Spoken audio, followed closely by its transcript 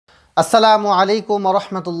আসসালামু আলাইকুম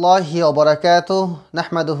ওরহমতুল্লাহি ওবরাকাতুহ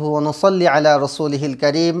নাহমাদুহু ওয়া নুসাল্লি আলা রাসূলিহিল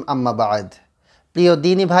কারীম আম্মা বা'দ। প্রিয়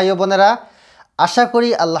দিনী ভাই ও বোনেরা, আশা করি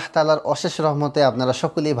আল্লাহ তাআলার অশেষ রহমতে আপনারা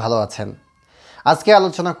সকলেই ভালো আছেন। আজকে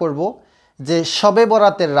আলোচনা করব যে শবে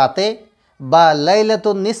বরাতের রাতে বা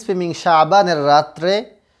লাইলাতুন নিসফি মিন শাবানের রাত্রে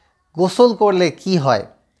গোসল করলে কি হয়,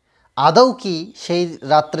 আদৌ কি সেই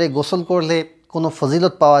রাত্রে গোসল করলে কোনো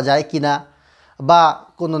ফজিলত পাওয়া যায় কিনা বা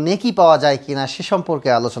কোনো নেকি পাওয়া যায় কিনা সে সম্পর্কে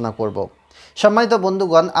আলোচনা করব। সম্মানিত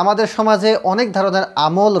বন্ধুগণ, আমাদের সমাজে অনেক ধরনের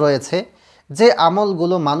আমল রয়েছে যে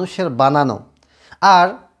আমলগুলো মানুষের বানানো, আর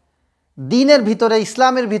দ্বীনের ভিতরে,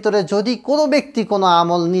 ইসলামের ভিতরে যদি কোনো ব্যক্তি কোনো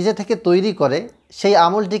আমল নিজে থেকে তৈরি করে, সেই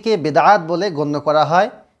আমলটিকে বেদাত বলে গণ্য করা হয়।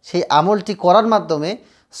 সেই আমলটি করার মাধ্যমে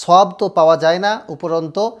সওয়াব তো পাওয়া যায় না,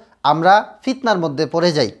 উপরন্তু আমরা ফিতনার মধ্যে পড়ে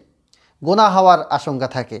যাই, গুনাহ হওয়ার আশঙ্কা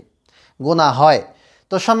থাকে, গুনাহ হয়।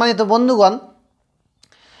 তো সম্মানিত বন্ধুগণ,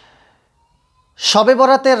 শবে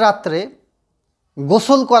বরাতের রাত্রে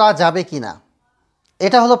গোসল করা যাবে কি না,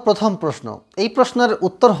 এটা হলো প্রথম প্রশ্ন। এই প্রশ্নের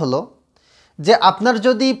উত্তর হলো যে আপনার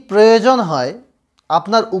যদি প্রয়োজন হয়,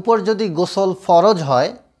 আপনার উপর যদি গোসল ফরজ হয়,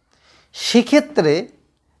 সেক্ষেত্রে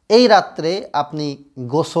এই রাত্রে আপনি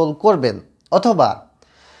গোসল করবেন। অথবা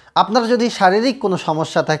আপনার যদি শারীরিক কোনো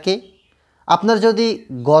সমস্যা থাকে, আপনার যদি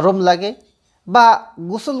গরম লাগে বা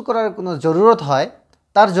গোসল করার কোনো জরুরত হয়,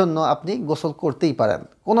 তার জন্য আপনি গোসল করতেই পারেন,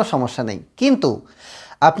 কোনো সমস্যা নেই। কিন্তু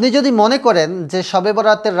আপনি যদি মনে করেন যে শবে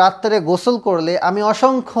বরাতের রাত্রে গোসল করলে আমি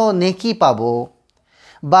অসংখ্য নেকি পাবো,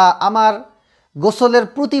 বা আমার গোসলের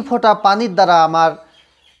প্রতি ফোঁটা পানির দ্বারা আমার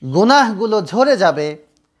গুনাহগুলো ঝরে যাবে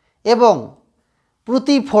এবং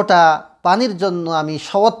প্রতি ফোঁটা পানির জন্য আমি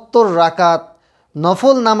 ৭০ রাকাত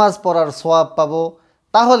নফল নামাজ পড়ার সওয়াব পাবো,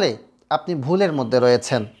 তাহলে আপনি ভুলের মধ্যে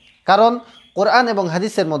রয়েছেন। কারণ কোরআন এবং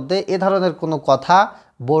হাদিসের মধ্যে এ ধরনের কোনো কথা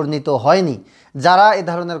বর্ণিত হয়নি। যারা এ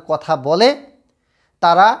ধরনের কথা বলে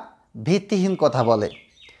তারা ভিত্তিহীন কথা বলে।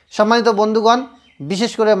 সম্মানিত বন্ধুগণ,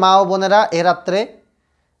 বিশেষ করে মা ও বোনেরা এ রাত্রে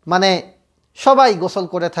সবাই গোসল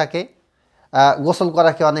করে থাকে, গোসল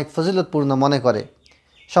করাকে অনেক ফজিলতপূর্ণ মনে করে।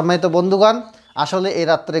 সম্মানিত বন্ধুগণ, আসলে এ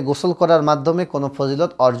রাত্রে গোসল করার মাধ্যমে কোনো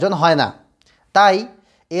ফজিলত অর্জন হয় না। তাই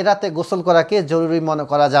এ রাতে গোসল করাকে জরুরি মনে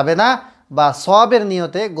করা যাবে না বা সওয়াবের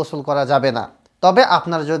নিয়তে গোসল করা যাবে না। তবে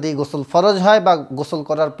আপনার যদি গোসল ফরজ হয় বা গোসল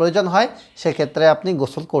করার প্রয়োজন হয়, সেক্ষেত্রে আপনি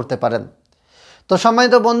গোসল করতে পারেন। তো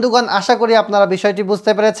সম্মানিত বন্ধুগণ, আশা করি আপনারা বিষয়টি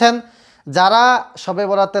বুঝতে পেরেছেন। যারা শবে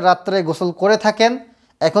বরাতের রাত্রে গোসল করে থাকেন,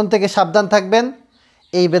 এখন থেকে সাবধান থাকবেন,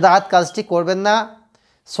 এই বেদাত কাজটি করবেন না,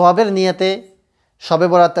 সওয়াবের নিয়তে শবে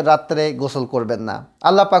বরাতের রাত্রে গোসল করবেন না।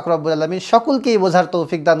 আল্লাহ পাক রব্বুল আলামিন সকলকেই বোঝার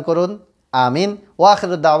তৌফিক দান করুন, আমিন। ওয়া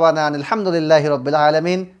আখিরু দাওয়ানা আলহামদুলিল্লাহি রাব্বিল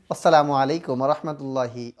আলামিন। আসসালামু আলাইকুম ওয়া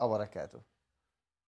রাহমাতুল্লাহি ওয়া বারাকাতুহু।